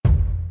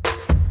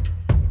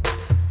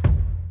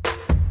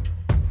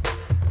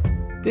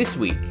This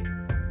week,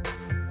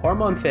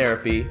 hormone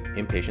therapy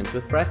in patients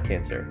with breast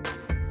cancer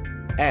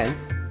and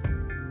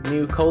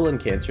new colon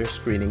cancer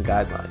screening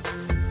guidelines.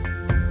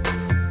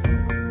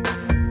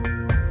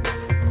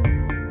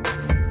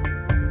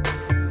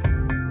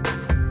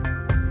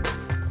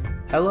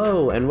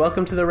 Hello, and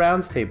welcome to The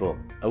Rounds Table,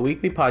 a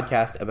weekly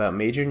podcast about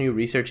major new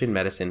research in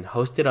medicine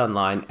hosted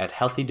online at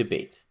Healthy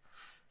Debate.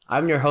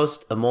 I'm your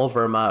host, Amol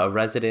Verma, a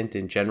resident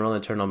in general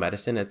internal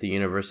medicine at the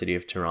University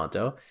of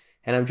Toronto,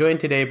 and I'm joined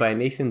today by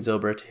Nathan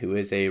Zilbert, who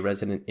is a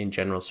resident in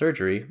general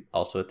surgery,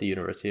 also at the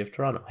University of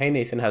Toronto. Hey,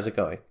 Nathan, how's it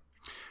going?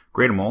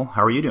 Great, Amol.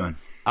 How are you doing?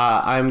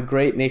 I'm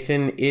great,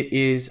 Nathan. It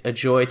is a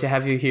joy to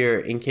have you here.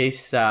 In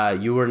case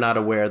you were not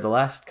aware, the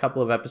last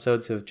couple of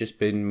episodes have just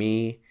been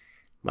me,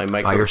 my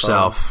microphone. By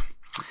yourself.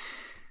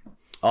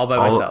 All by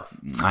myself.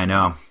 I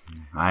know.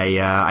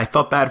 I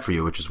felt bad for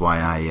you, which is why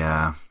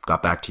I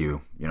got back to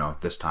you,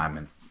 this time,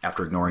 and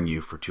after ignoring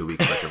you for 2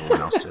 weeks like everyone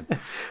else did.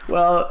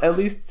 Well, at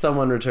least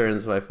someone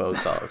returns my phone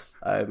calls.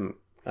 I'm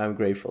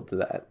grateful to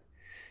that.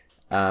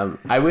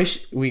 I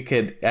wish we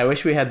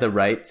had the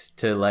rights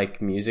to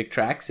like music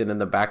tracks, and in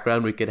the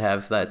background we could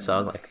have that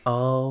song like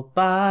 "All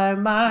by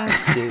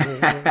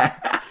Myself."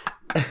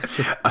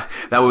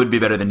 That would be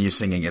better than you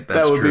singing it.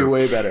 That's true. That would be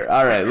way better.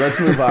 All right, let's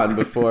move on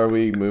before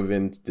we move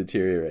into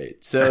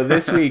deteriorate. So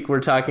this week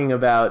we're talking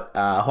about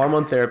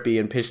hormone therapy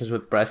in patients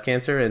with breast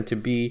cancer, and to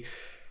be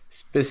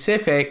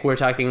specific, we're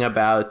talking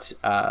about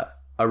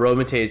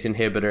aromatase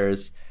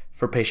inhibitors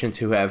for patients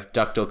who have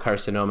ductal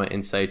carcinoma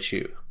in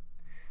situ.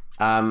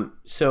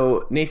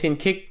 So Nathan,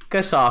 kick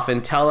us off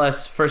and tell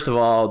us, first of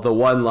all, the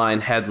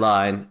one-line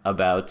headline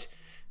about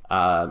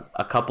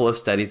a couple of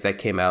studies that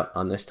came out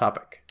on this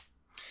topic.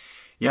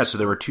 Yeah, so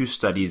there were two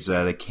studies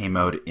that came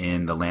out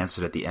in The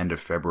Lancet at the end of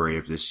February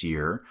of this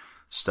year,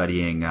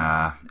 studying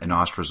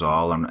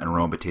inostrozole, an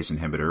aromatase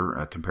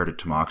inhibitor, compared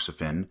to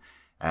tamoxifen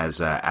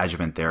as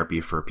adjuvant therapy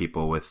for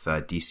people with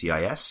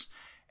DCIS.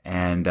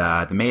 And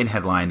the main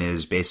headline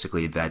is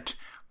basically that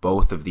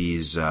both of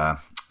these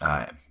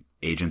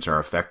agents are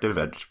effective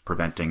at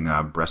preventing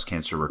breast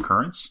cancer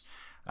recurrence,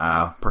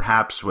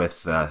 perhaps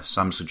with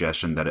some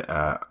suggestion that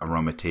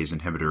aromatase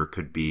inhibitor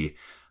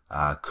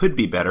could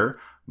be better,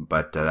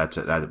 but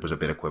that was a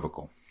bit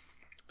equivocal.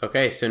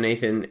 Okay, so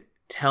Nathan,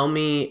 tell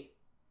me,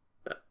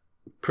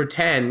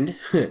 pretend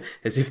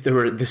as if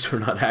this were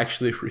not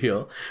actually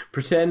real.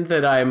 Pretend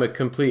that I am a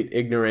complete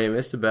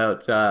ignoramus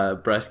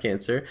about breast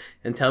cancer,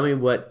 and tell me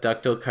what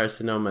ductal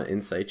carcinoma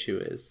in situ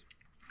is.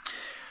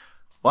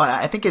 Well,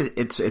 I think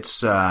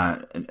it's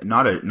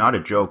not a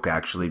joke,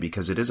 actually,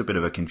 because it is a bit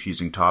of a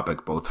confusing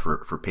topic both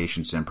for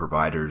patients and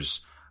providers.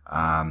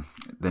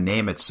 The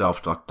name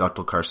itself,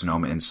 ductal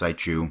carcinoma in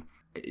situ,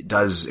 it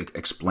does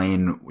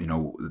explain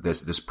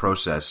this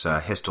process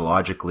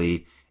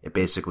histologically. It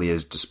basically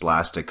is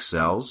dysplastic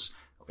cells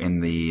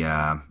in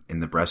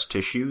the breast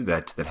tissue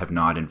that have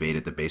not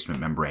invaded the basement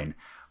membrane.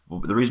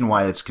 The reason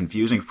why it's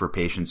confusing for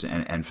patients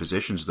and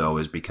physicians, though,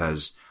 is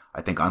because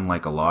I think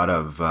unlike a lot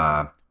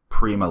of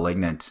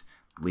pre-malignant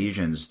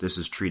lesions, this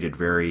is treated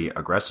very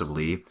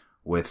aggressively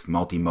with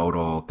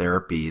multimodal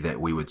therapy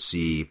that we would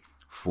see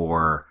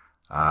for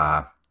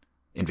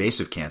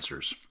invasive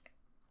cancers.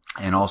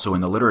 And also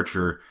in the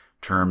literature,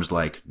 terms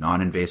like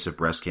non-invasive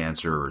breast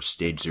cancer or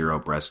stage 0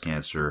 breast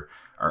cancer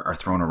are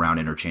thrown around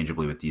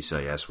interchangeably with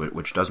DCIS,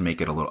 which does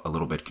make it a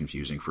little bit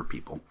confusing for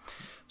people.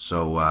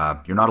 So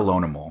you're not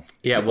alone, Amol.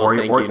 Yeah, well,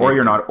 or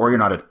you're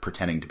not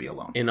pretending to be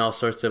alone in all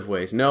sorts of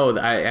ways. No,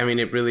 I mean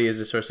it really is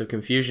a source of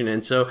confusion.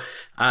 And so,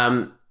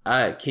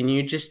 can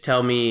you just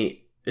tell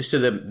me? So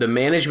the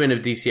management of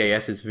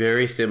DCIS is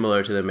very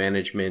similar to the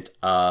management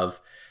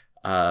of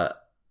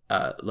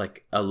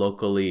like a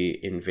locally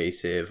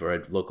invasive or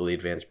a locally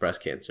advanced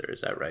breast cancer.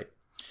 Is that right?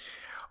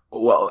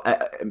 Well,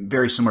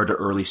 very similar to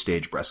early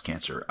stage breast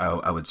cancer,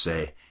 I would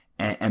say.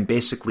 And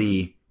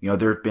basically,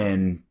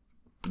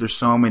 there's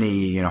so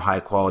many, high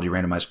quality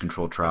randomized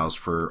controlled trials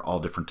for all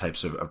different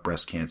types of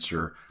breast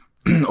cancer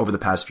over the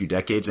past few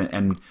decades.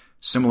 And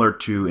similar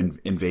to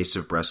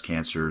invasive breast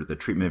cancer, the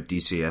treatment of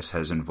DCIS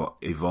has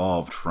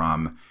evolved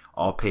from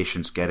all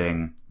patients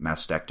getting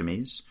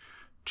mastectomies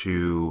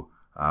to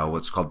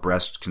what's called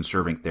breast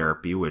conserving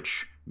therapy,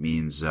 which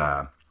means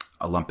a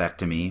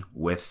lumpectomy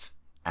with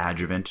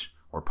adjuvant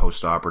or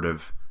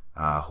postoperative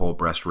whole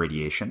breast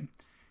radiation.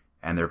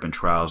 And there have been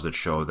trials that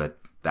show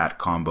that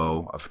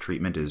combo of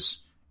treatment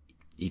is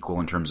equal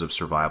in terms of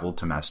survival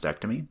to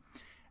mastectomy.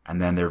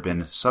 And then there have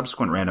been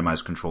subsequent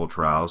randomized controlled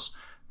trials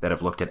that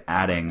have looked at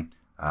adding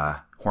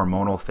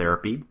hormonal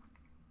therapy,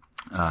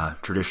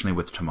 traditionally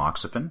with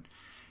tamoxifen.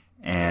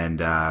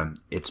 And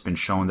it's been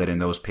shown that in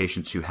those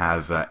patients who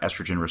have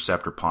estrogen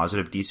receptor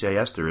positive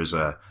DCIS, there is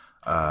a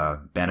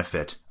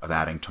benefit of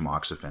adding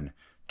tamoxifen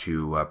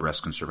to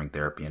breast conserving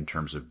therapy in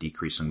terms of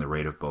decreasing the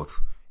rate of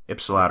both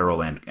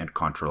ipsilateral and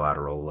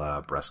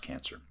contralateral breast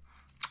cancer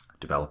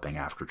developing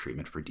after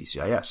treatment for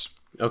DCIS.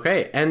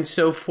 Okay, and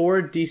so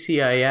for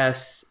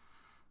DCIS,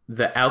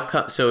 the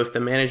outcome, so if the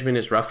management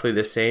is roughly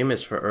the same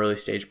as for early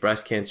stage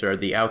breast cancer, are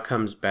the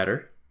outcomes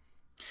better?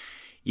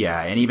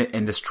 Yeah, and even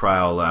in this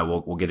trial,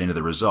 we'll get into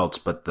the results,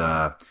 but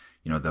the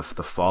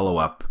follow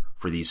up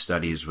for these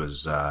studies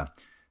was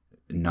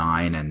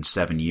 9 and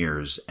 7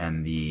 years,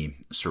 and the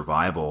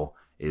survival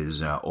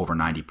is over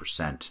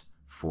 90%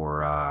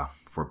 for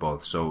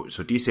both. So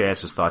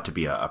DCIS is thought to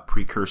be a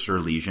precursor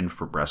lesion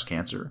for breast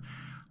cancer,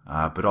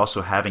 but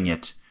also having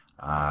it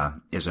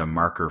is a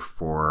marker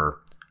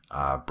for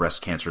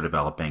breast cancer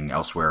developing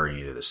elsewhere in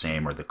either the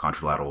same or the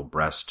contralateral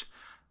breast.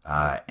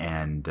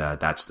 And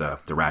that's the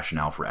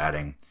rationale for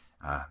adding,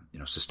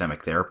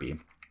 systemic therapy,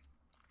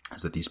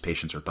 is that these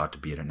patients are thought to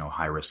be at no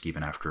high risk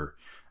even after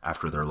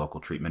their local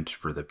treatment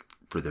for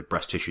the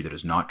breast tissue that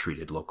is not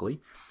treated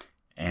locally.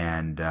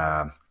 And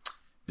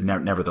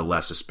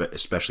nevertheless,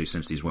 especially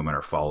since these women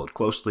are followed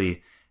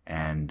closely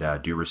and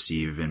do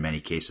receive, in many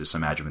cases,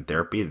 some adjuvant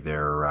therapy,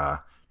 their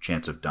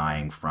chance of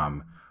dying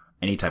from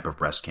any type of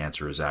breast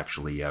cancer is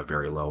actually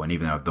very low. And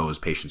even of those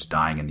patients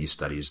dying in these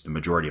studies, the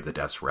majority of the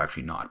deaths were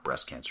actually not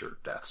breast cancer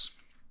deaths.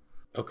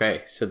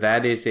 Okay, so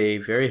that is a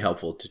very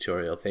helpful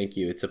tutorial. Thank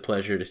you. It's a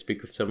pleasure to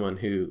speak with someone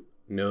who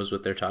knows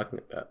what they're talking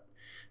about.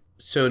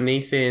 So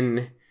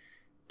Nathan,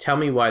 tell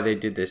me why they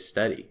did this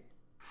study.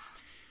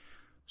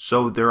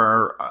 So there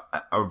are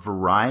a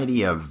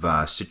variety of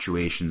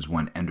situations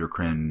when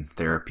endocrine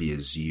therapy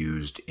is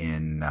used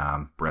in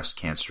breast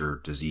cancer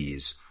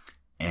disease.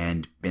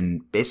 And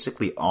in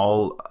basically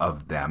all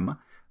of them,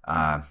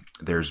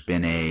 there's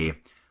been a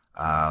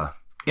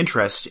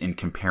interest in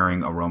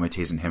comparing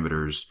aromatase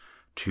inhibitors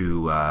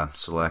to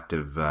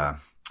selective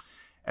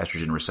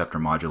estrogen receptor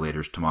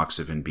modulators,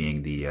 tamoxifen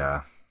being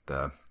the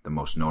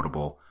most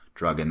notable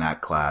drug in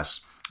that class,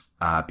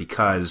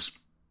 because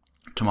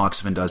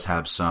tamoxifen does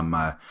have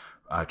some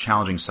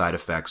challenging side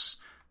effects,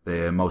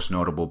 the most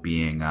notable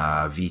being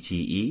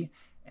VTE,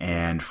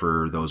 and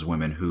for those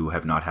women who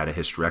have not had a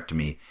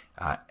hysterectomy,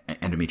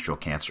 endometrial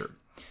cancer.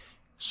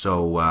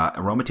 So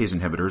aromatase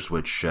inhibitors,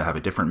 which have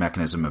a different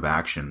mechanism of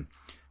action,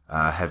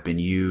 have been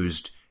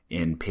used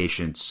in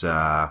patients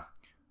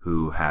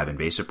who have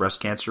invasive breast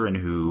cancer and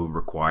who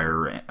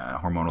require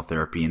hormonal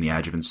therapy in the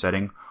adjuvant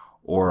setting,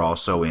 or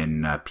also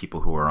in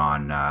people who are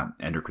on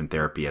endocrine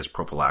therapy as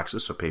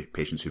prophylaxis, so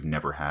patients who've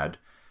never had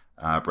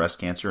breast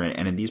cancer.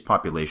 And in these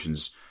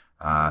populations,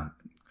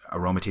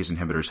 aromatase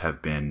inhibitors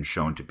have been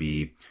shown to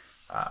be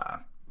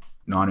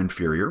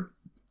non-inferior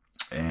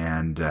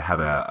and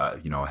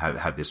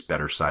have this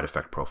better side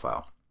effect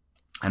profile.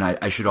 And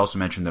I should also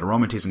mention that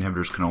aromatase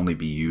inhibitors can only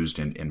be used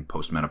in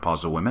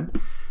postmenopausal women.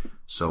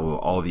 So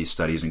all of these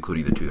studies,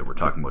 including the two that we're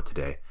talking about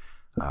today,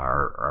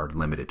 are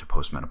limited to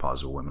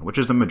postmenopausal women, which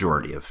is the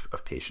majority of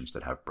patients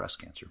that have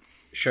breast cancer.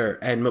 Sure.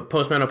 And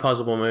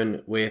postmenopausal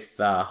women with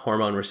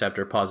hormone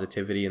receptor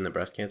positivity in the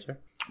breast cancer?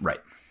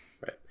 Right.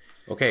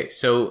 Okay,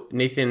 so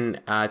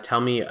Nathan,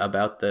 tell me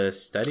about the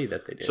study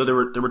that they did. So there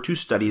were two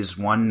studies,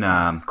 one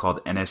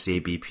called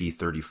NSABP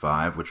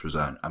 35, which was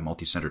a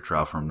multi-center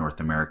trial from North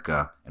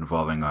America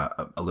involving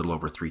a little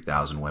over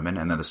 3,000 women.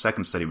 And then the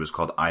second study was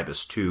called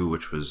IBIS 2,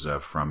 which was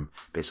from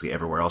basically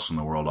everywhere else in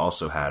the world,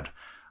 also had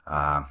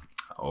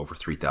over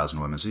 3,000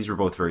 women. So these were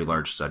both very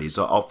large studies.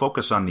 I'll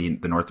focus on the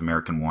North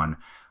American one.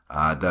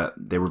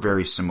 They were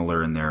very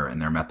similar in their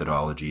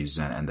methodologies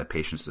and the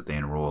patients that they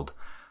enrolled.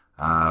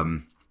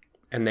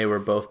 And they were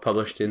both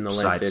published in the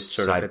Lancet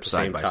at the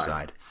same time.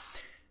 Side.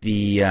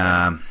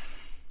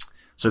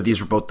 So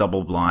these were both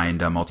double-blind,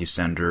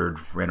 multi-centered,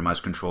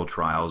 randomized controlled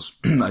trials,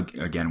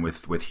 again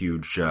with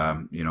huge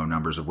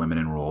numbers of women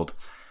enrolled.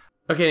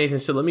 Okay, Nathan.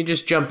 So let me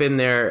just jump in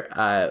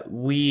there.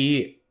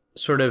 We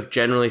sort of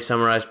generally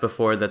summarized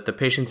before that the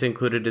patients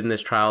included in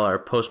this trial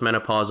are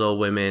postmenopausal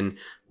women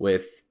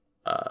with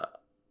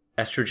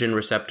estrogen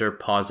receptor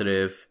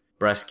positive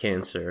breast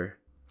cancer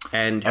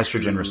and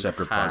estrogen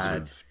receptor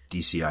positive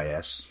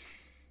DCIS.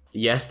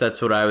 Yes,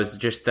 that's what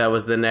that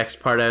was the next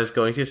part I was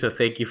going to. So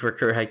thank you for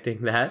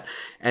correcting that.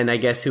 And I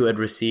guess who had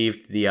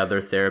received the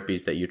other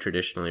therapies that you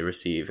traditionally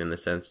receive, in the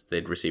sense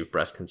they'd received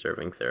breast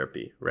conserving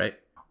therapy, right?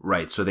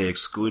 Right. So they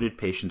excluded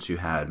patients who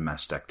had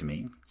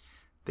mastectomy.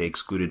 They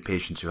excluded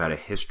patients who had a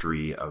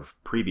history of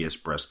previous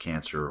breast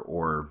cancer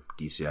or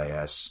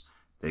DCIS.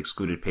 They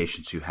excluded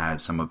patients who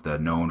had some of the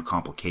known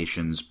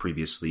complications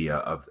previously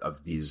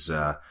of these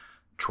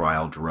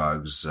trial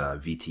drugs,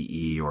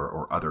 VTE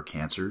or other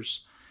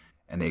cancers.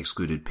 And they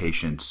excluded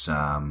patients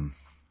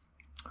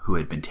who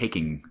had been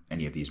taking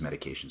any of these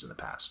medications in the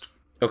past.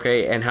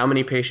 Okay, and how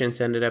many patients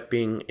ended up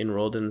being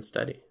enrolled in the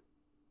study?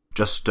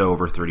 Just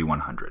over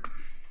 3,100.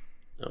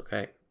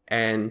 Okay,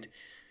 and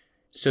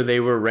so they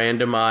were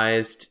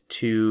randomized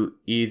to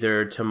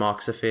either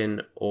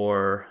tamoxifen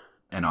or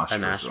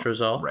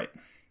anastrozole? Right.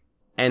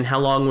 And how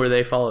long were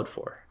they followed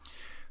for?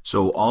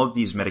 So all of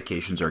these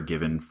medications are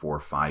given for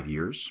 5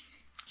 years.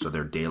 So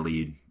they're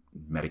daily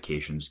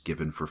medications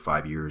given for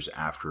 5 years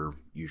after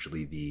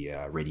usually the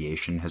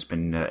radiation has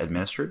been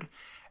administered.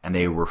 And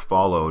they were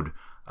followed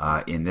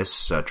in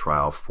this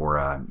trial for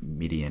a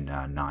median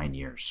 9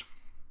 years.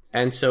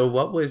 And so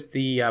what was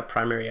the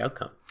primary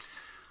outcome?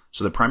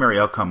 So the primary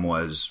outcome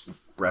was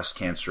breast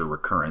cancer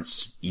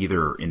recurrence,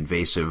 either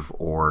invasive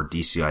or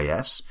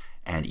DCIS.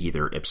 and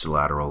either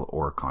ipsilateral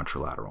or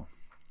contralateral.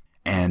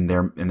 And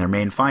their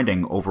main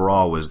finding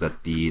overall was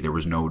that there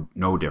was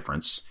no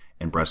difference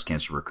in breast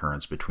cancer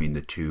recurrence between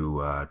the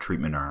two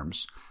treatment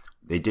arms.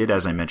 They did,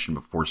 as I mentioned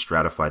before,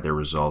 stratify their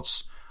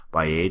results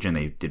by age, and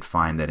they did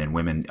find that in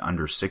women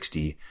under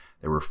 60,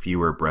 there were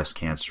fewer breast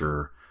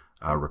cancer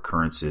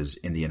recurrences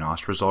in the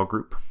inostrozole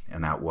group,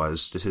 and that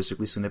was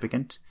statistically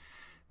significant.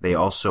 They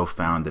also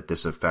found that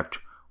this effect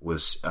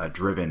was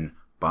driven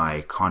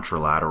by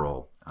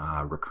contralateral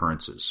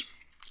recurrences.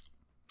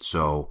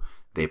 So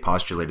they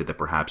postulated that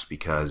perhaps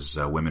because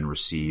women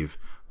receive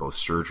both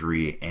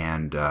surgery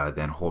and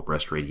then whole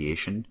breast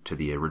radiation to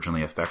the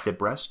originally affected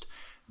breast,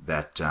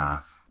 that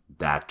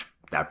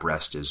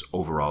breast is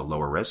overall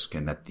lower risk,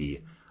 and that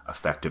the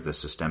effect of the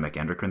systemic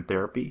endocrine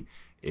therapy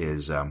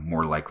is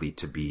more likely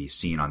to be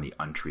seen on the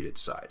untreated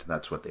side.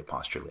 That's what they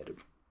postulated.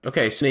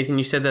 Okay, so Nathan,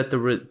 you said that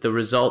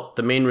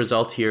the main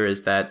result here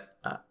is that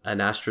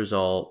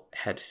anastrozole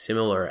had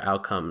similar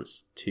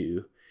outcomes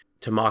to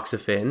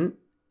tamoxifen.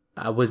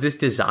 Was this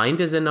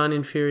designed as a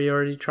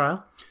non-inferiority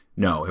trial?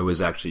 No, it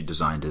was actually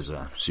designed as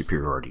a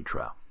superiority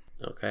trial.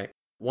 Okay.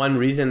 One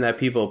reason that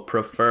people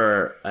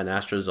prefer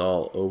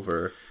anastrozole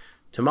over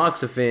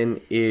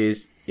tamoxifen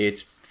is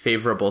its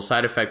favorable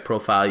side effect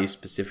profile. You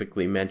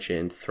specifically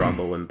mentioned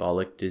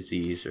thromboembolic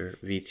disease, or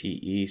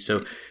VTE.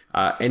 So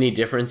any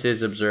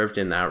differences observed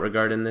in that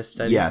regard in this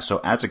study? Yeah,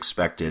 so as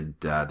expected,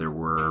 there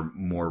were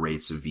more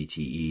rates of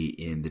VTE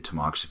in the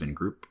tamoxifen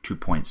group,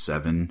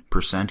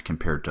 2.7%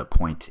 compared to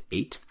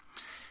 0.8%.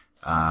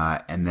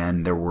 And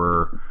then there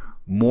were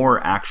more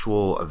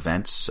actual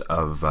events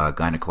of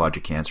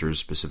gynecologic cancers,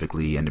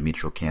 specifically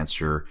endometrial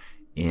cancer,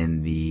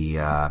 in the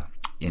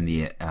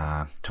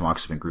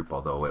tamoxifen group,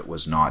 although it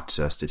was not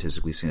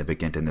statistically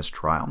significant in this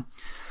trial.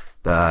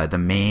 The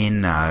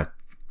main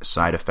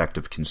side effect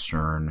of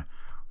concern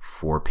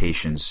for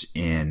patients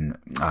taking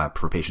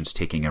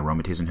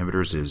aromatase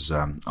inhibitors is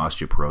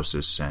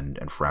osteoporosis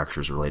and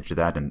fractures related to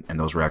that, and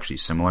those were actually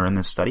similar in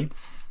this study.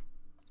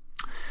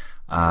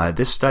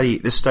 This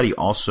study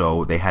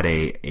also, they had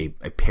a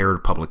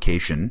paired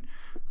publication.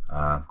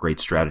 Great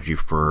strategy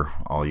for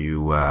all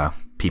you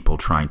people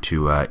trying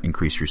to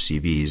increase your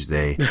CVs.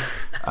 They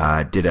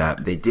did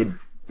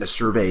a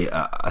survey,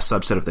 a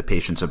subset of the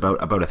patients,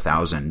 about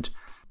 1,000,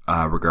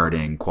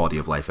 regarding quality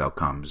of life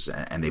outcomes,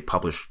 and they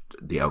published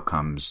the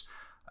outcomes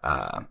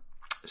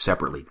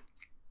separately.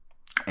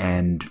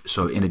 And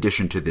so, in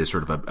addition to the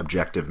sort of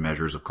objective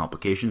measures of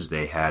complications,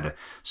 they had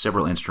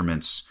several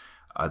instruments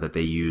that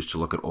they used to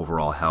look at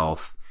overall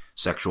health,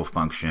 sexual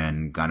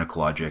function,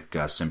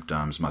 gynecologic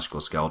symptoms,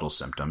 musculoskeletal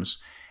symptoms.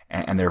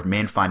 And their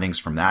main findings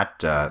from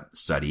that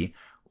study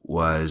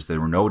was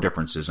there were no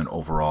differences in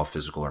overall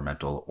physical or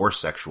mental or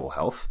sexual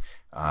health,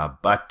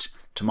 but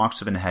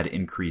tamoxifen had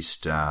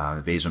increased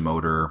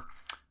vasomotor,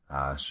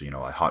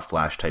 hot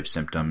flash type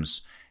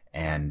symptoms,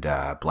 and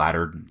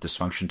bladder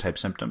dysfunction type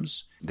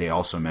symptoms. They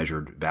also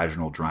measured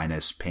vaginal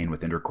dryness, pain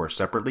with intercourse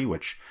separately,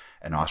 which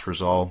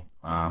anastrozole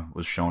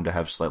was shown to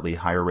have slightly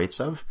higher rates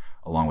of,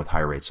 along with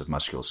higher rates of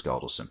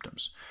musculoskeletal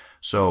symptoms.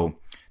 So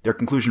their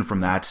conclusion from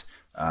that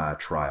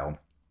trial,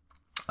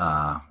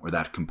 or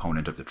that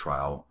component of the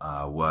trial,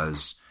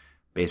 was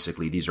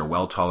basically these are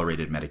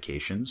well-tolerated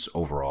medications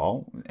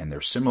overall, and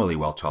they're similarly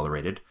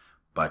well-tolerated,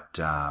 but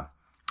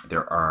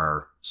there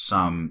are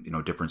some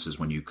differences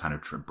when you kind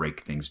of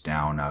break things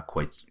down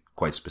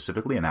quite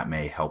specifically, and that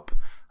may help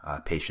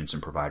patients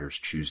and providers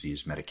choose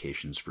these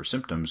medications for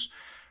symptoms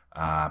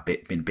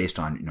based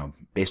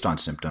on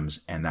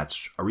symptoms, and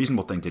that's a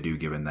reasonable thing to do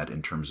given that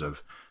in terms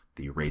of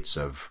the rates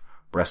of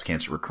breast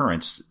cancer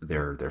recurrence,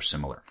 they're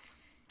similar.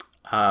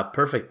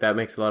 Perfect. That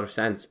makes a lot of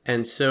sense.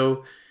 And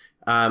so,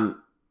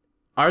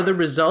 are the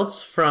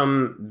results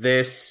from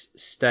this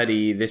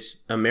study, this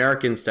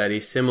American study,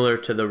 similar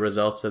to the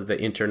results of the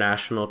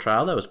international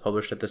trial that was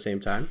published at the same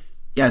time?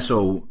 Yeah,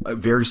 so a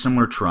very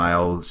similar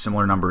trial,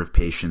 similar number of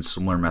patients,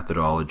 similar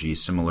methodology,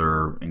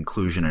 similar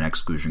inclusion and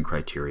exclusion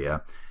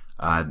criteria.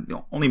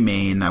 The only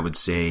main, I would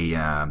say,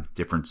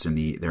 difference in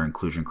their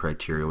inclusion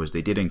criteria was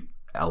they did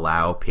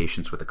allow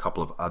patients with a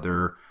couple of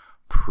other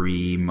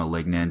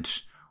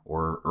pre-malignant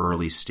or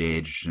early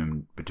stage,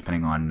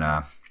 depending on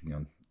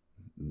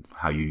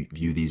how you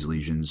view these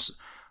lesions,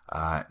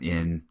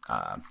 in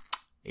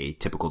a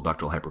typical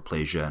ductal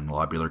hyperplasia and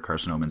lobular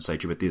carcinoma in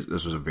situ. But this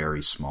was a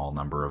very small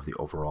number of the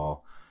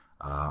overall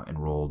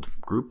enrolled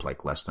group,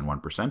 like less than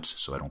 1%.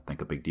 So I don't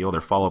think a big deal. Their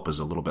follow-up is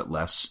a little bit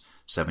less,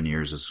 7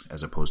 years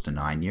as opposed to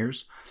 9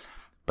 years.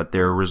 But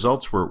their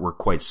results were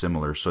quite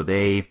similar. So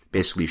they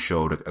basically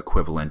showed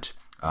equivalent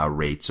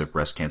rates of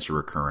breast cancer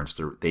recurrence.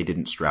 They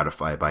didn't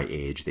stratify by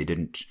age. They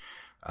didn't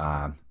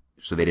have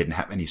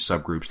any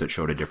subgroups that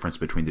showed a difference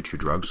between the two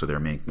drugs. So their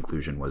main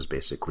conclusion was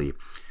basically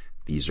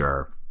these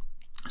are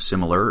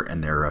similar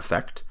in their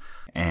effect.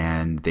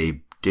 And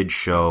they did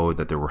show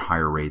that there were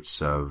higher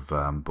rates of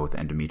both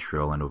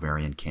endometrial and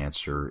ovarian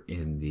cancer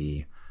in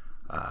the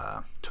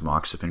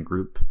tamoxifen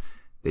group.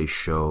 They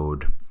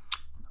showed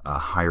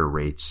higher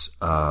rates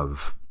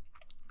of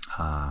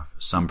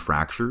some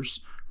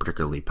fractures,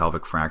 particularly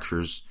pelvic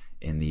fractures,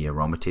 in the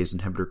aromatase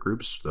inhibitor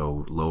groups,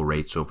 though low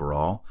rates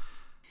overall.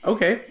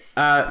 Okay.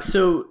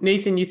 So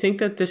Nathan, you think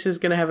that this is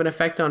going to have an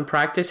effect on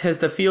practice? Has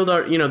the field,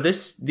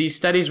 these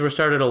studies were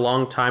started a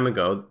long time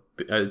ago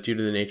due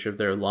to the nature of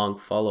their long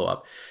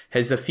follow-up.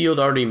 Has the field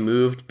already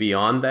moved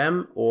beyond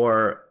them,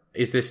 or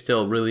is this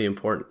still really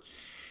important?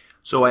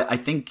 So I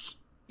think,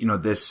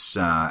 this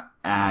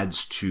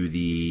adds to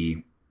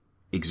the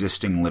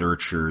existing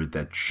literature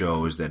that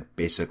shows that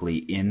basically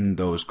in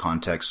those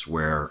contexts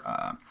where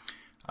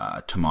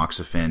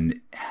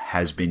tamoxifen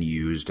has been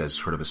used as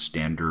sort of a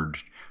standard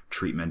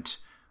treatment,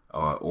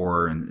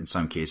 or in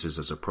some cases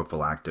as a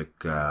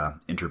prophylactic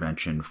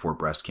intervention for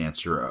breast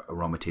cancer,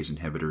 aromatase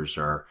inhibitors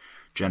are,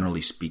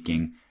 generally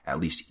speaking, at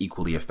least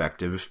equally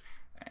effective,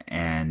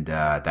 and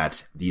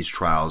that these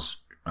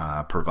trials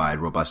provide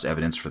robust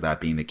evidence for that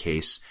being the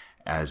case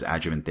as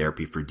adjuvant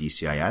therapy for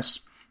DCIS.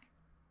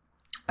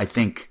 I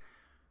think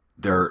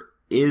there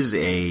is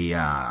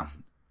a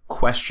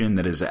question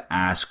that is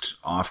asked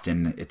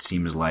often, it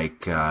seems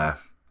like,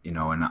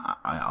 and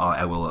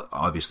I will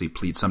obviously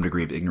plead some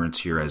degree of ignorance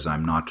here, as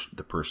I'm not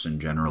the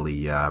person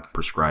generally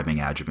prescribing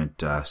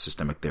adjuvant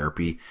systemic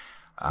therapy.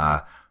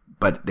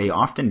 But they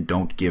often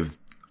don't give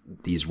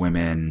these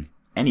women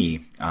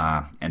any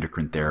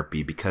endocrine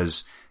therapy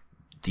because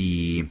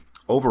the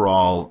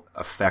overall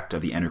effect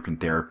of the endocrine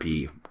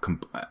therapy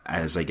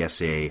as, I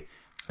guess, a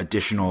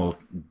additional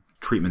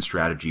treatment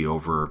strategy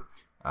over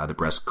the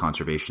breast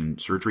conservation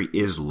surgery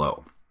is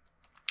low.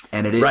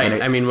 And it is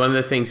right. I mean, one of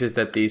the things is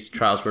that these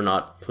trials were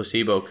not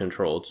placebo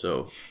controlled.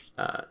 So,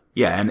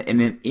 and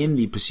in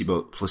the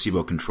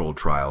placebo controlled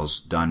trials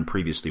done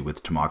previously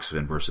with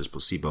tamoxifen versus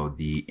placebo,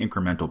 the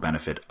incremental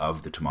benefit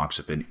of the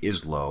tamoxifen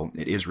is low.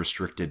 It is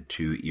restricted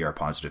to ER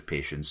positive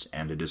patients,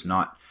 and it is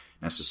not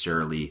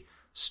necessarily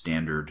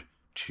standard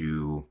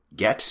to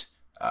get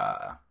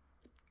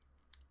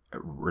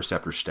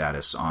receptor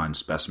status on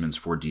specimens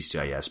for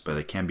DCIS, but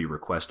it can be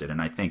requested.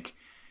 And I think,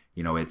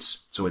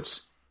 it's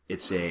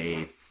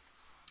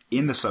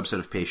in the subset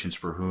of patients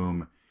for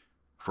whom,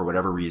 for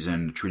whatever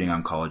reason, the treating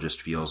oncologist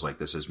feels like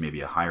this is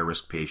maybe a higher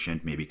risk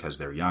patient, maybe because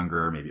they're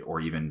younger, maybe, or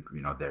even,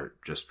 they're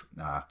just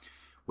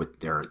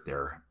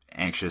they're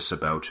anxious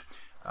about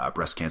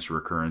breast cancer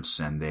recurrence,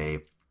 and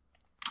they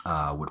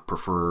would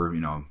prefer,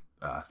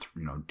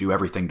 do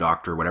everything,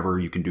 doctor, whatever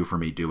you can do for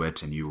me, do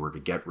it. And you were to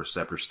get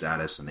receptor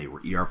status and they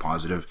were ER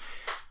positive.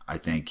 I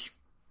think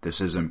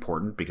this is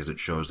important because it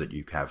shows that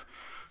you have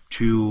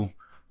two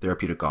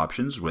therapeutic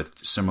options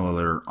with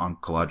similar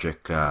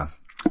oncologic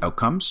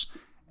outcomes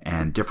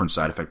and different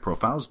side effect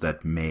profiles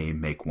that may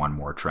make one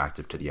more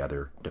attractive to the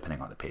other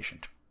depending on the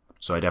patient.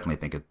 So I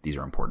definitely think these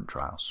are important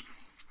trials.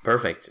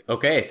 Perfect.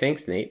 Okay,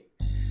 thanks, Nate.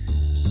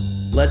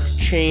 Let's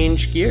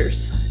change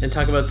gears and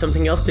talk about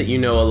something else that you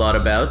know a lot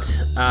about.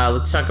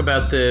 Let's talk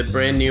about the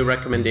brand new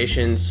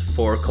recommendations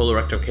for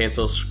colorectal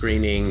cancer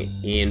screening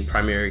in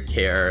primary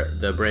care,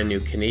 the brand new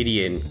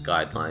Canadian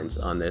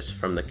guidelines on this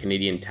from the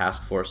Canadian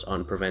Task Force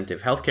on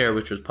Preventive Healthcare,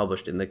 which was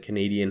published in the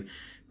Canadian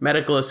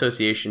Medical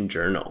Association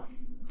Journal.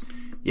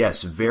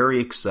 Yes,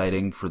 very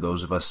exciting for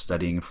those of us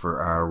studying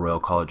for our Royal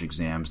College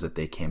exams that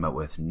they came out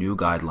with new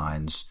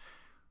guidelines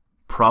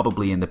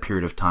probably in the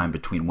period of time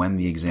between when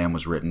the exam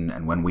was written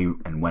and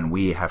when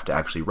we have to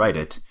actually write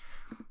it.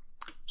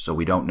 So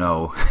we don't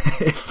know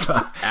if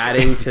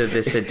adding to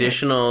this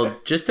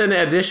just an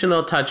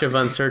additional touch of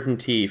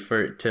uncertainty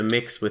to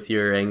mix with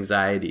your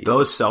anxieties.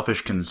 Those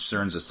selfish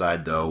concerns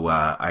aside, though,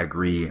 I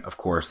agree, of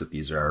course, that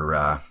these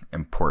are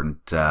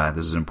important.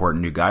 This is an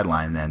important new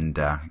guideline, and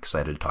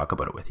excited to talk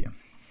about it with you.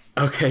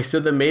 Okay,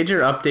 so the major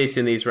updates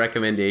in these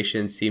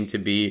recommendations seem to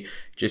be,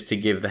 just to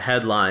give the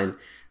headline,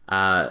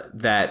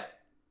 that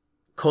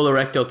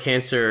colorectal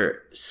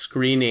cancer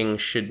screening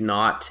should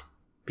not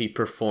be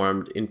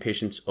performed in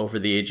patients over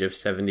the age of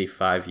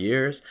 75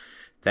 years,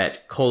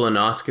 that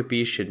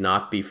colonoscopy should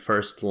not be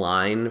first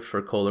line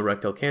for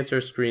colorectal cancer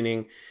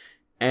screening,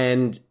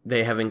 and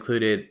they have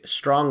included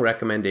strong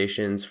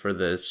recommendations for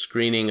the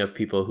screening of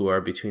people who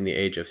are between the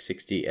age of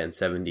 60 and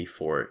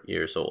 74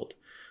 years old.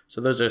 So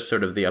those are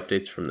sort of the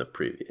updates from the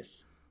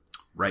previous.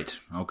 Right.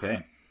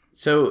 Okay.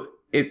 So,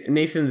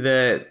 Nathan,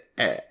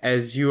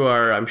 as you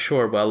are, I'm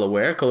sure, well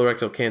aware,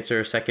 colorectal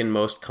cancer, second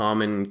most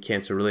common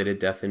cancer-related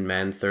death in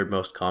men, third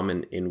most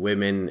common in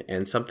women,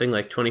 and something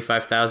like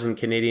 25,000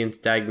 Canadians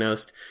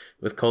diagnosed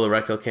with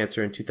colorectal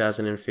cancer in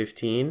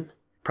 2015.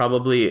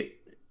 Probably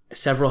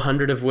several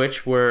hundred of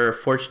which were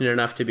fortunate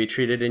enough to be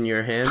treated in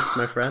your hands,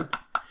 my friend.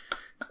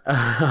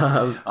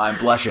 I'm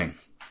blushing.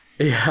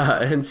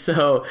 Yeah, and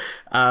so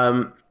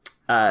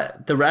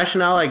the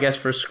rationale, I guess,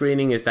 for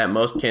screening is that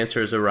most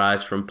cancers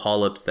arise from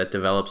polyps that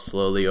develop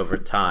slowly over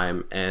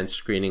time, and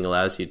screening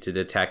allows you to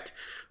detect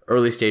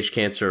early stage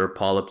cancer or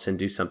polyps and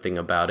do something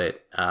about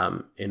it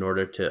in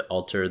order to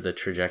alter the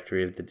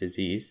trajectory of the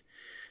disease.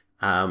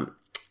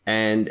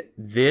 And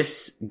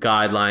this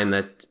guideline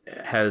that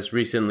has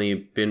recently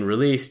been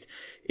released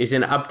is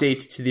an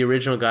update to the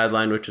original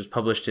guideline, which was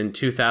published in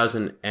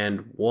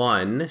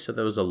 2001. So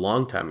that was a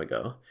long time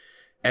ago.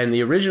 And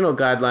the original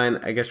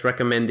guideline, I guess,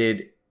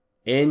 recommended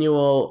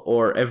annual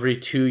or every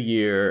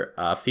 2-year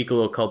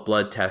fecal occult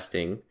blood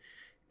testing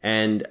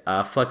and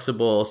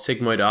flexible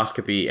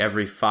sigmoidoscopy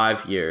every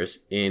 5 years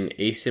in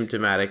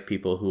asymptomatic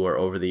people who are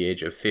over the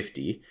age of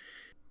 50.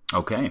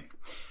 Okay.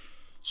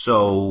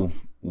 So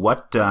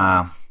what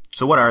are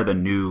the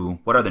new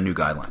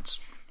guidelines?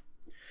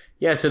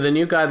 Yeah, so the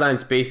new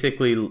guidelines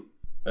basically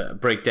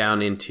break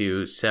down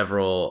into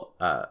several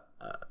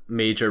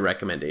major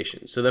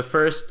recommendations. So the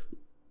first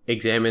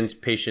examines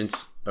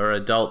patients or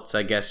adults,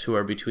 I guess, who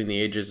are between the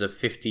ages of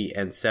 50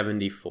 and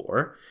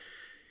 74.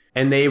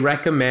 And they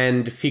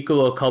recommend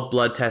fecal occult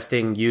blood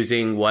testing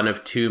using one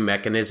of two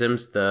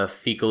mechanisms, the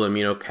fecal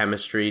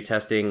immunochemistry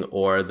testing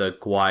or the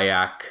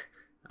guaiac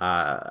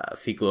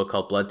fecal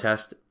occult blood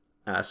test.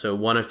 So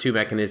one of two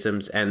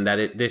mechanisms, and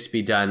that this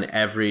be done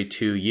every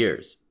 2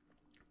 years.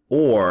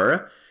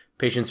 Or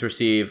patients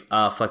receive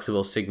a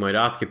flexible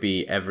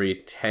sigmoidoscopy every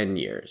 10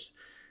 years.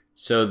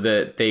 So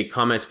that they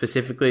comment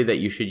specifically that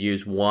you should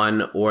use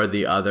one or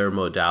the other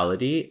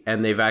modality,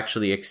 and they've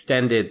actually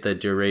extended the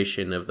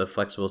duration of the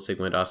flexible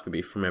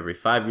sigmoidoscopy from every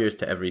 5 years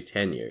to every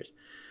 10 years.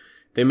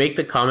 They make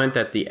the comment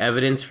that the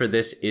evidence for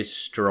this is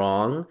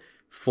strong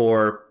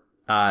for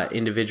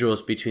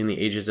individuals between the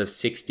ages of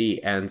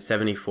 60 and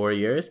 74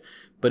 years,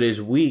 but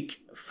is weak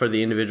for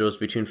the individuals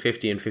between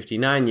 50 and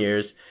 59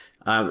 years.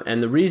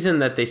 And the reason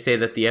that they say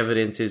that the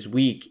evidence is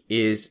weak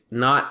is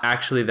not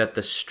actually that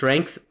the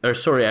strength, or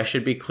sorry, I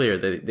should be clear.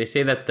 They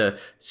say that the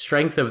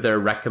strength of their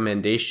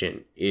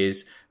recommendation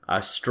is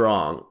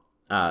strong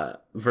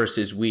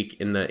versus weak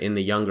in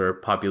the younger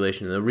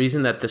population. And the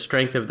reason that the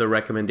strength of the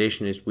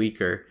recommendation is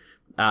weaker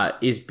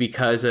is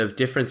because of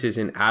differences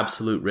in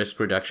absolute risk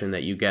reduction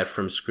that you get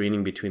from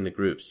screening between the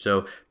groups.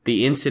 So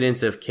the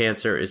incidence of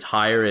cancer is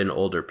higher in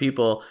older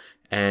people,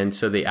 and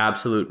so the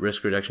absolute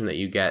risk reduction that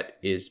you get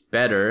is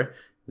better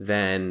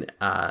than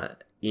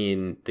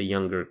in the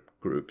younger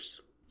groups.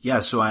 Yeah,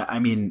 so I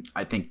mean,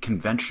 I think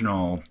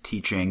conventional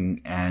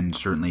teaching and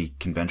certainly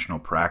conventional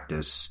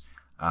practice,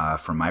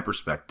 from my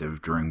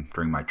perspective, during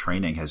my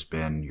training has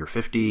been, you're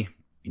 50,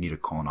 you need a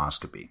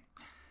colonoscopy.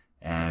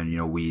 And,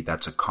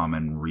 that's a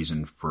common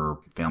reason for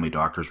family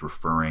doctors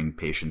referring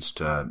patients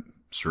to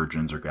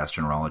surgeons or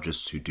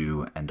gastroenterologists who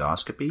do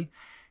endoscopy.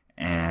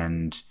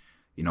 And,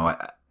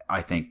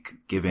 I think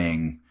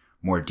giving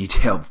more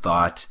detailed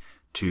thought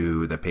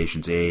to the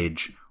patient's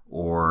age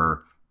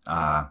or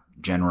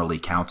generally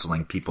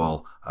counseling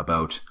people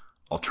about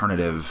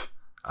alternative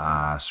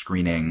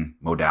screening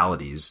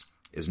modalities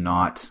is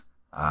not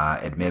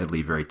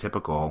admittedly very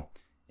typical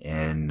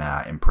in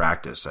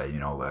practice.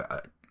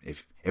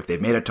 If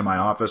they've made it to my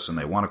office and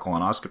they want a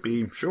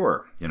colonoscopy,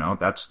 sure,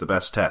 that's the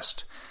best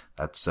test.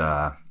 That's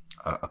a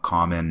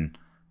common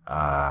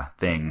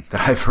thing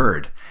that I've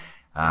heard.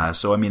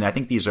 So, I mean, I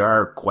think these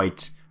are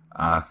quite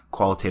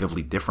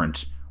qualitatively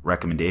different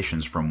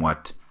recommendations from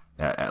what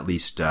at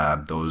least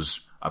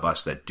those of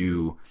us that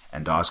do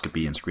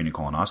endoscopy and screening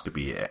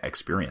colonoscopy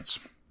experience.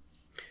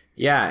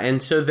 Yeah, and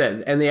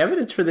the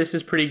evidence for this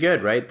is pretty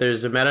good, right?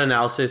 There's a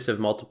meta-analysis of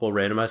multiple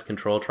randomized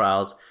control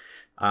trials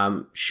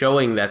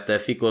showing that the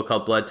fecal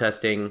occult blood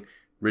testing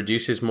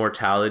reduces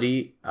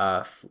mortality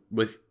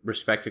with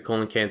respect to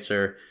colon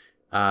cancer,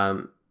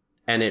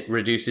 and it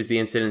reduces the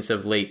incidence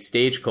of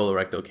late-stage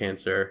colorectal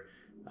cancer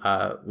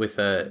with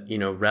a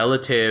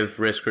relative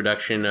risk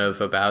reduction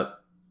of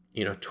about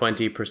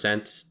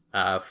 20%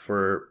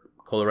 for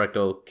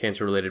colorectal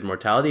cancer-related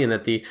mortality, and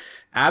that the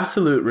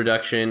absolute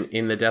reduction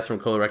in the death from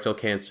colorectal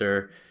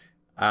cancer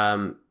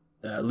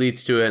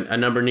leads to a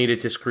number needed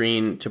to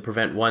screen to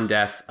prevent one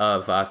death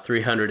of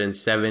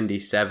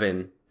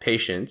 377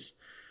 patients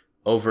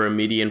over a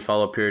median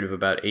follow-up period of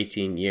about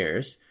 18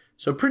 years.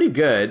 So pretty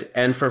good.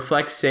 And for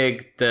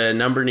FlexSig, the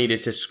number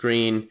needed to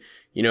screen,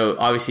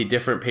 obviously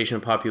different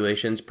patient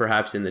populations,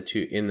 perhaps in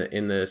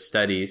the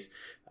studies,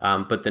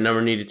 but the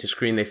number needed to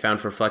screen they found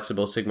for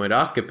flexible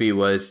sigmoidoscopy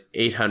was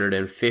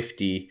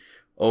 850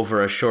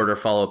 over a shorter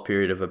follow-up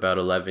period of about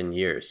 11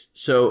 years.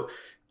 So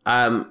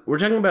we're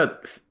talking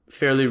about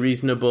fairly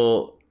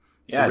reasonable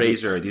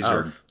rates.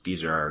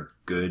 These are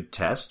good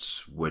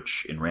tests,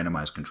 which in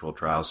randomized controlled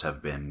trials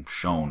have been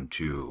shown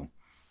to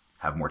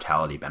have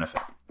mortality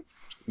benefit.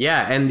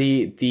 Yeah, and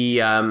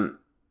the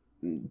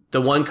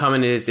one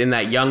comment is in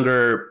that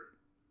younger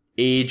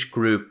age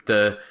group,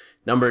 the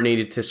number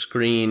needed to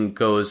screen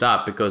goes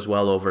up. It goes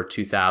well over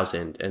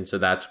 2,000, and so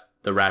that's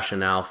the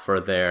rationale for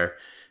their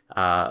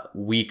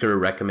weaker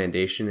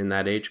recommendation in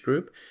that age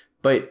group.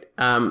 But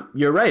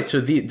you're right. So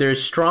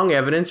there's strong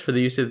evidence for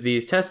the use of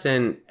these tests,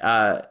 and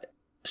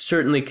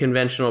certainly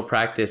conventional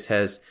practice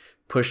has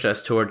pushed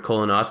us toward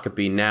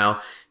colonoscopy. Now,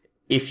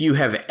 if you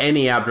have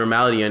any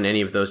abnormality on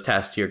any of those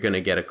tests, you're going to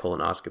get a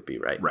colonoscopy,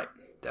 right? Right,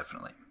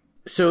 definitely.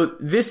 So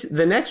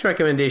the next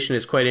recommendation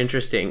is quite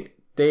interesting.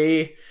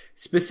 They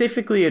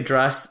specifically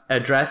address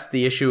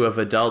the issue of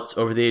adults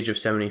over the age of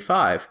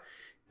 75,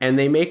 and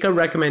they make a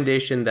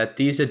recommendation that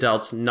these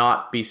adults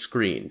not be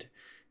screened.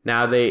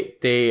 Now,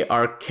 they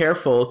are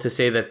careful to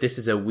say that this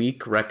is a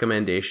weak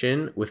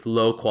recommendation with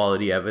low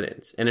quality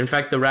evidence. And in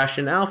fact, the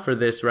rationale for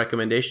this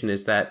recommendation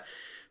is that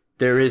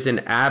there is an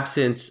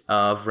absence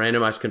of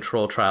randomized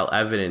control trial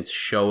evidence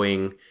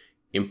showing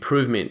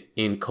improvement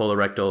in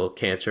colorectal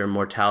cancer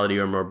mortality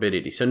or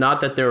morbidity. So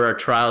not that there are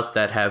trials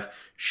that have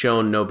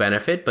shown no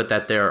benefit, but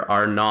that there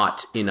are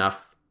not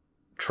enough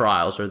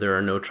trials, or there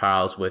are no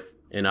trials with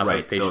enough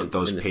right. patients.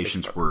 Those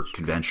patients were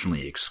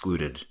conventionally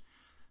excluded.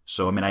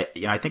 So, I mean,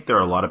 I think there are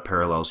a lot of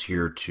parallels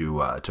here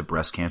to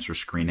breast cancer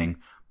screening,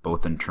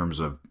 both in terms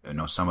of,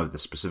 some of the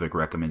specific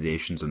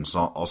recommendations and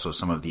also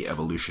some of the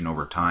evolution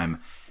over time.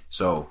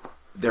 So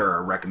there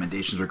are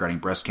recommendations regarding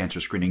breast cancer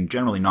screening,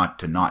 generally not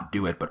to not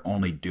do it, but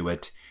only do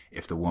it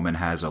if the woman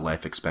has a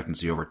life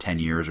expectancy over 10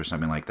 years or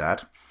something like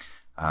that,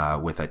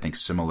 with, I think,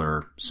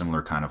 similar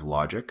kind of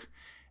logic.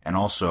 And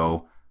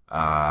also,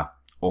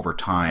 over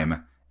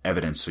time,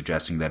 evidence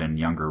suggesting that in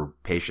younger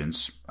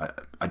patients,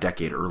 a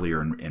decade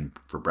earlier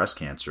for breast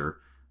cancer,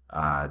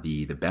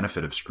 the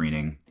benefit of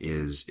screening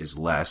is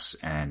less,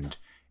 and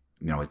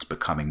it's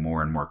becoming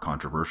more and more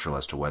controversial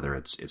as to whether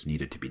it's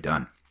needed to be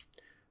done.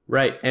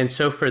 Right. And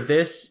so for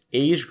this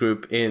age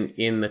group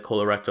in the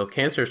colorectal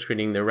cancer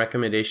screening, the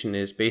recommendation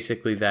is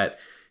basically that,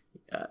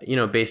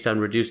 based on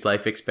reduced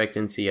life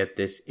expectancy at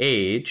this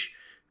age,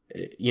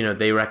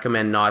 they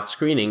recommend not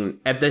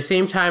screening. At the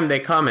same time, they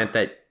comment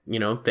that,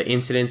 the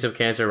incidence of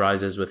cancer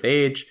rises with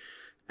age,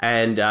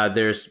 and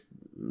there's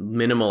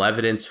minimal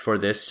evidence for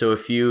this. So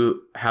if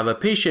you have a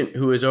patient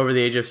who is over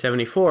the age of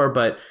 74,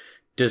 but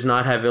does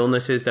not have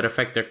illnesses that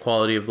affect their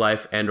quality of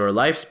life and or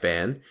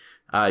lifespan,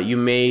 you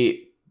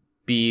may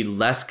be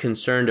less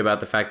concerned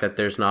about the fact that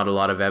there's not a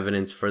lot of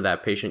evidence for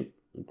that patient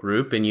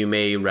group, and you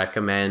may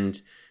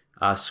recommend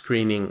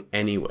screening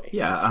anyway.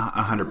 Yeah,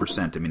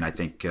 100%. I mean, I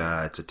think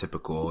it's a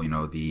typical,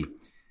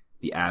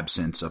 the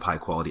absence of high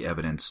quality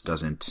evidence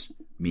doesn't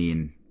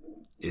mean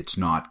it's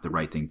not the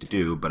right thing to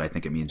do, but I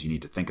think it means you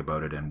need to think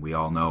about it. And we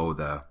all know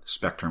the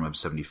spectrum of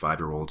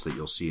 75-year-olds that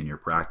you'll see in your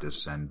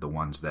practice, and the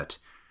ones that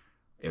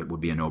it would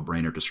be a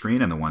no-brainer to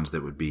screen, and the ones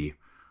that would be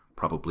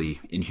probably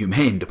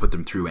inhumane to put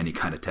them through any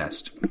kind of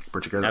test,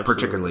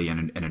 particularly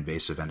in an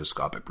invasive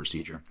endoscopic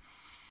procedure.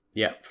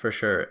 Yeah, for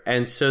sure.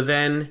 And so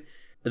then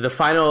the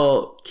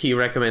final key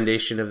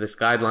recommendation of this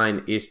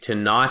guideline is to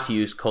not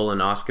use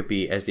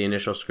colonoscopy as the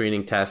initial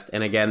screening test.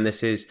 And again,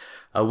 this is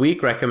a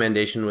weak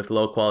recommendation with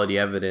low quality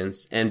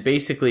evidence. And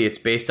basically, it's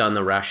based on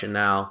the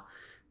rationale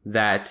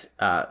that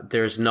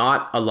there's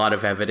not a lot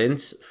of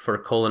evidence for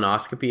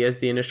colonoscopy as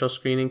the initial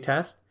screening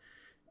test,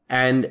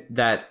 and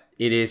that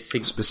it is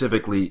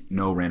specifically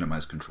no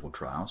randomized controlled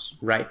trials.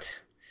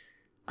 Right.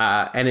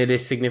 And it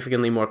is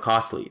significantly more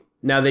costly.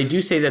 Now, they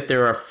do say that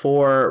there are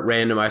 4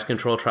 randomized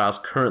control trials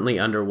currently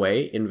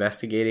underway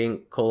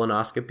investigating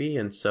colonoscopy.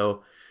 And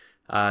so,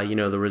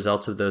 the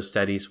results of those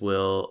studies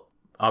will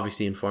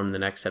obviously inform the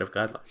next set of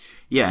guidelines.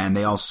 Yeah, and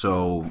they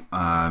also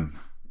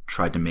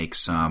tried to make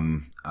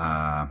some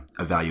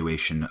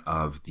evaluation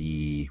of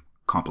the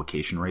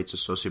complication rates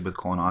associated with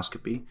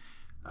colonoscopy.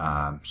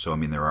 So, I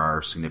mean, there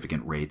are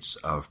significant rates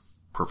of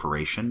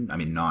perforation. I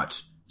mean,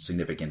 not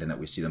significant in that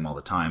we see them all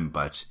the time,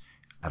 but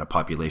at a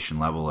population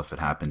level, if it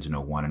happens,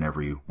 1 in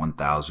every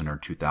 1,000 or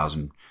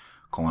 2,000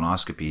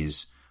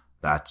 colonoscopies,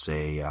 that's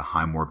a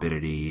high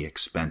morbidity,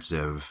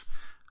 expensive,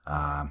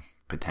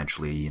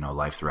 potentially,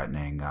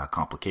 life-threatening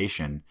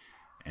complication.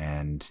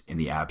 And in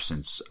the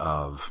absence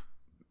of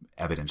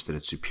evidence that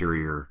it's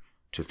superior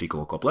to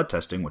fecal occult blood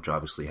testing, which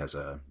obviously has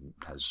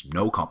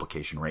no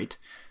complication rate,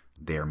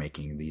 they are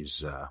making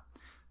these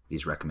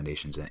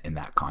recommendations in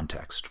that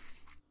context.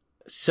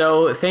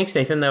 So thanks,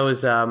 Nathan. That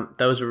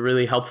was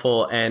really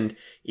helpful, and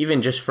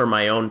even just for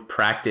my own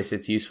practice,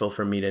 it's useful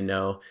for me to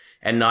know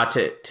and not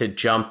to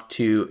jump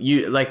to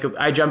you. Like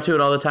I jump to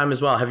it all the time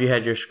as well. Have you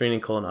had your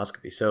screening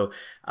colonoscopy? So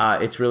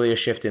it's really a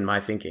shift in my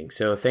thinking.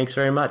 So thanks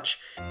very much.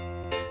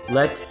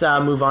 Let's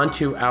move on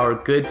to our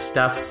good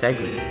stuff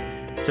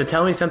segment. So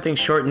tell me something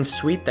short and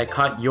sweet that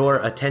caught your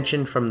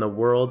attention from the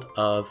world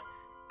of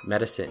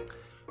medicine.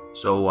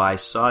 So I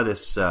saw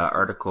this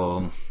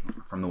article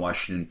from the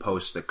Washington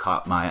Post that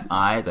caught my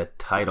eye. The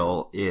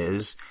title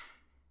is,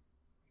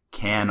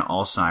 "Can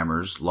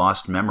Alzheimer's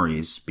Lost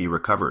Memories Be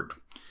Recovered?"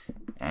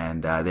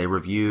 And they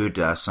reviewed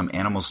some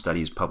animal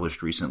studies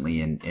published recently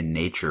in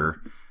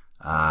Nature,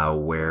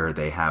 where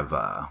they have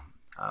a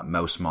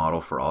mouse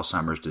model for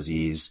Alzheimer's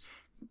disease.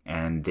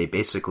 And they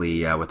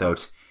basically,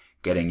 without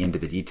getting into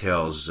the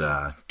details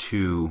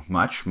too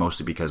much,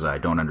 mostly because I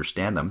don't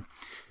understand them,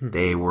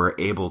 they were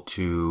able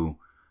to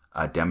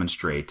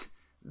demonstrate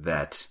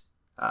that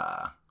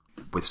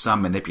with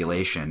some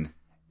manipulation,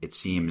 it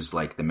seems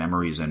like the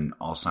memories in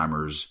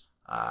Alzheimer's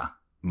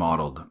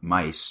modeled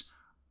mice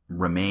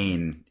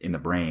remain in the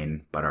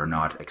brain but are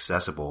not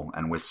accessible.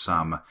 And with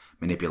some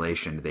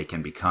manipulation, they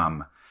can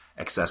become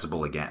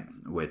accessible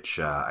again, which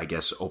I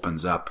guess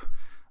opens up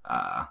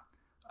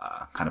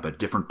kind of a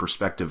different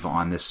perspective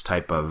on this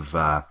type of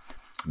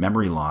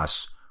memory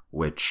loss,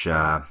 which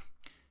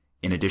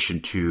in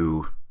addition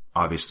to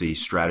obviously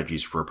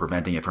strategies for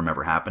preventing it from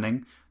ever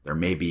happening, there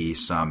may be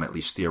some at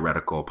least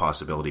theoretical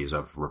possibilities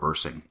of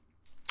reversing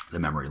the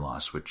memory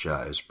loss, which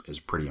is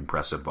pretty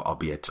impressive,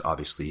 albeit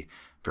obviously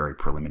very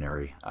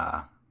preliminary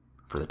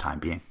for the time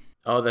being.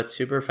 Oh, that's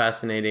super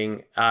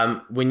fascinating.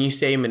 When you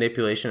say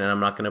manipulation, and I'm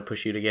not going to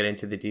push you to get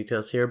into the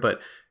details here, but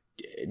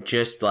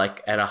just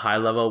like at a high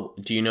level,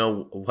 do you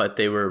know what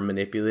they were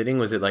manipulating?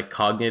 Was it like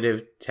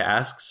cognitive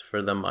tasks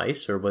for the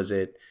mice, or was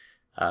it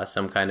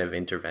some kind of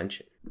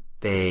intervention?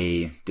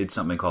 They did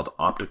something called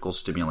optical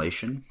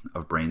stimulation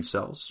of brain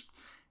cells.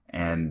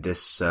 And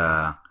this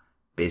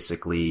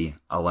basically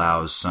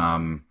allows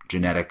some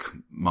genetic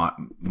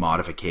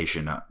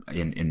modification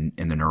in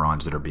the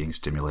neurons that are being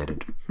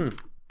stimulated.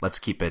 Let's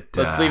keep it.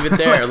 Let's leave it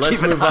there.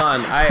 Let's move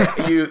on.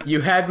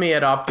 You had me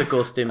at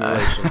optical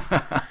stimulation.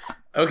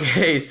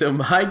 Okay, so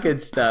my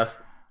good stuff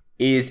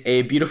is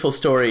a beautiful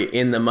story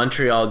in the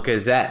Montreal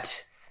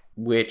Gazette,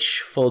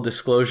 which, full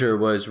disclosure,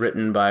 was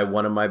written by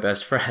one of my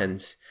best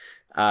friends.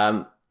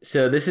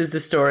 So this is the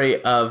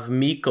story of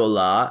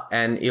Mykola,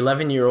 an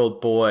 11-year-old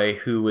boy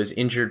who was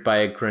injured by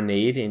a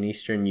grenade in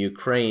eastern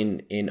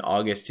Ukraine in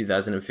August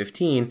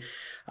 2015.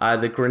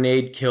 The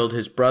grenade killed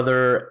his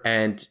brother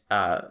and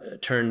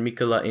turned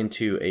Mykola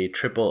into a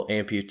triple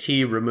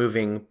amputee,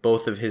 removing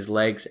both of his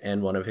legs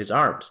and one of his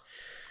arms.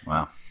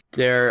 Wow.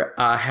 There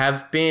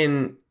have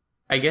been,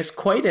 I guess,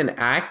 quite an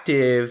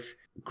active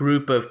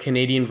group of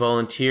Canadian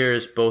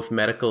volunteers, both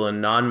medical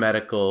and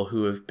non-medical,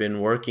 who have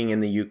been working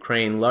in the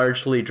Ukraine,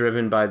 largely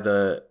driven by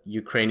the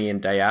Ukrainian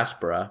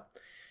diaspora.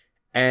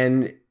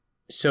 And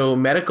so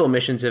medical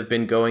missions have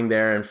been going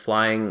there and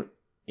flying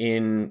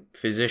in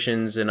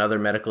physicians and other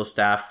medical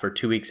staff for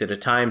 2 weeks at a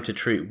time to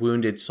treat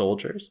wounded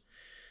soldiers.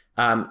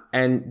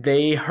 And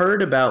they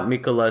heard about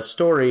Mykola's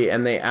story,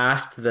 and they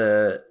asked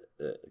the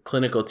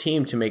clinical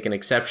team to make an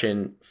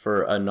exception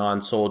for a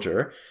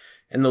non-soldier.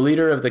 And the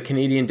leader of the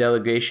Canadian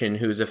delegation,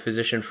 who is a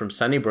physician from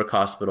Sunnybrook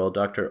Hospital,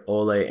 Dr.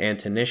 Ole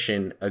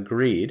Antonishin,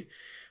 agreed.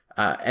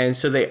 And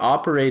so they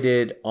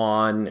operated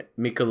on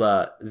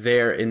Mykola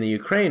there in the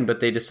Ukraine,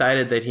 but they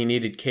decided that he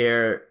needed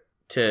care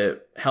to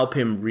help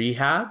him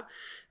rehab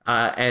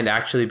and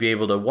actually be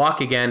able to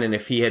walk again. And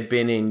if he had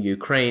been in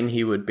Ukraine,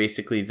 he would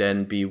basically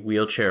then be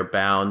wheelchair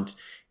bound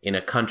in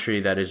a country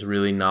that is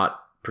really not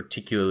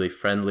particularly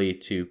friendly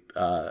to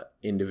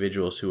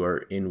individuals who are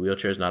in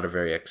wheelchairs, not a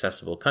very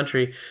accessible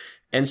country.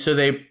 And so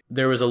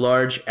there was a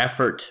large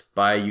effort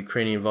by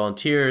Ukrainian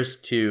volunteers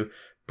to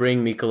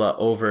bring Mykola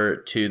over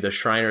to the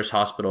Shriners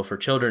Hospital for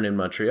Children in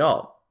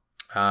Montreal.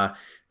 The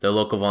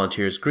local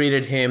volunteers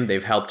greeted him.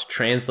 They've helped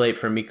translate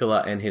for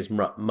Mykola and his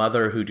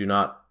mother, who do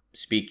not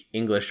speak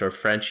English or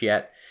French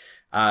yet.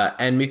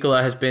 And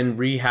Mykola has been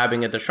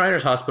rehabbing at the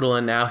Shriners Hospital,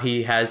 and now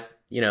he has,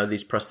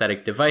 these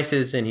prosthetic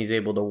devices, and he's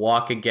able to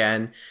walk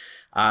again.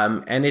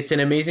 And it's an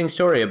amazing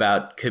story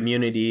about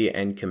community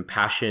and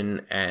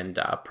compassion and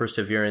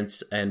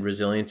perseverance and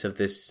resilience of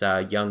this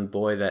young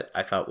boy that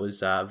I thought was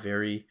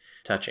very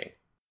touching.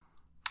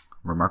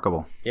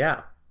 Remarkable.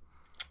 Yeah.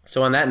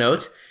 So on that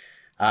note,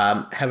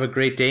 have a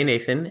great day,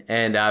 Nathan.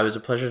 And it was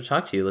a pleasure to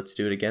talk to you. Let's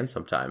do it again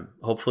sometime.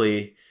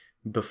 Hopefully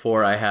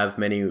before I have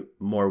many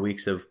more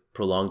weeks of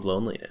prolonged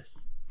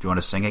loneliness. Do you want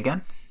to sing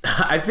again?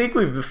 I think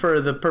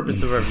for the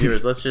purpose of our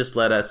viewers, let's just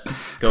let us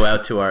go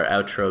out to our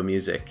outro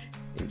music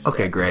instead.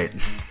 Okay, great.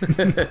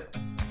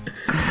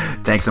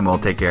 Thanks,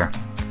 Amol. Take care.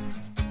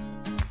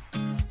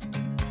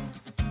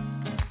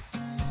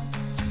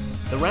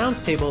 The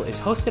Rounds Table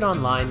is hosted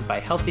online by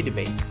Healthy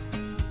Debate.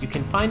 You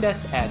can find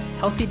us at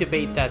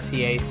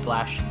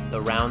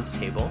healthydebate.ca/The Rounds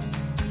Table.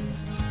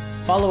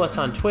 Follow us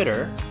on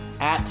Twitter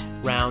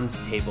 @Rounds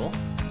Table,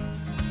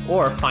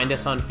 or find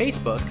us on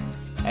Facebook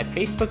at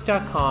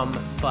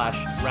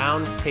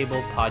facebook.com/Rounds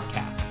Table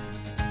Podcast.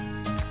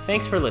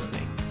 Thanks for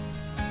listening.